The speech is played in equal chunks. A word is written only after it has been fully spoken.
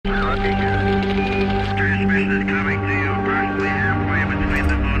Looking good. Transmission is coming to you approximately halfway between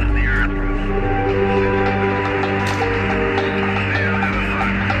the moon and the Earth. See you have a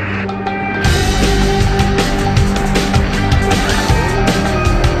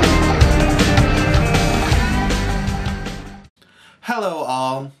Hello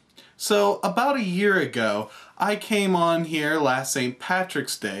all. So about a year ago, I came on here last St.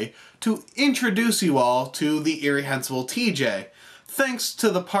 Patrick's Day to introduce you all to the irrehensibletj, thanks to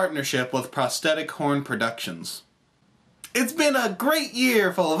the partnership with Prosthetic Horn Productions. It's been a great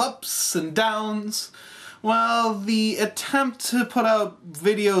year full of ups and downs. Well, the attempt to put out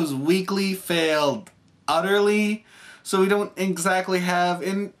videos weekly failed utterly, so we don't exactly have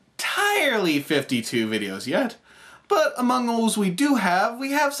entirely 52 videos yet. But among those we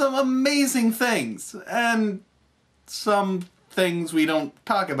have some amazing things, and some things we don't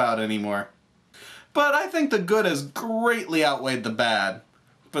talk about anymore. But I think the good has greatly outweighed the bad.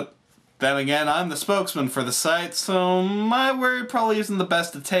 But then again, I'm the spokesman for the site, so my word probably isn't the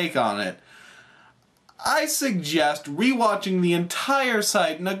best to take on it. I suggest rewatching the entire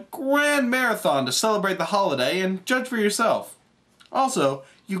site in a grand marathon to celebrate the holiday and judge for yourself. Also,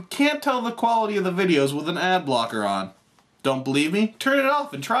 you can't tell the quality of the videos with an ad blocker on. Don't believe me? Turn it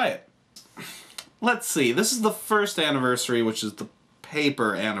off and try it. Let's see, this is the first anniversary, which is the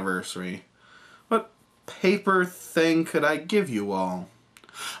paper anniversary. What paper thing could I give you all?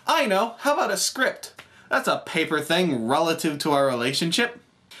 I know, how about a script? That's a paper thing relative to our relationship.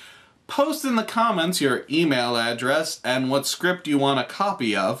 Post in the comments your email address and what script you want a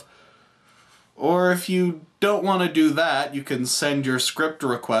copy of. Or if you don't want to do that, you can send your script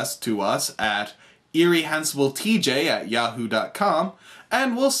request to us at irrehensibletj@yahoo.com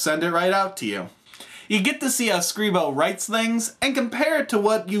and we'll send it right out to you. You get to see how Scribo writes things and compare it to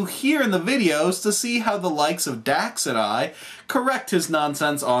what you hear in the videos to see how the likes of Dax and I correct his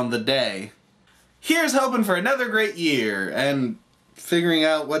nonsense on the day. Here's hoping for another great year and figuring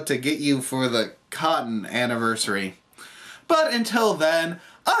out what to get you for the cotton anniversary. But until then,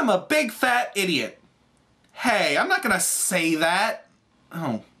 I'm a big fat idiot. Hey, I'm not gonna say that.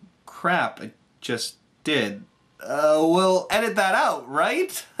 Oh, crap, I just did. We'll edit that out,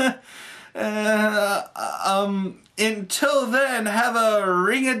 right? Until then, have a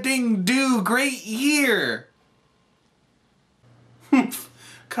ring-a-ding-do great year.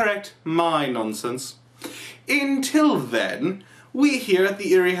 Correct my nonsense. Until then, we here at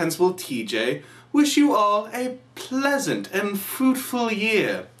the irrehensibletj wish you all a pleasant and fruitful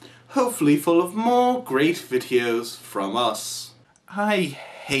year, hopefully full of more great videos from us. I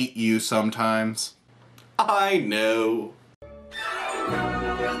hate you sometimes. I know.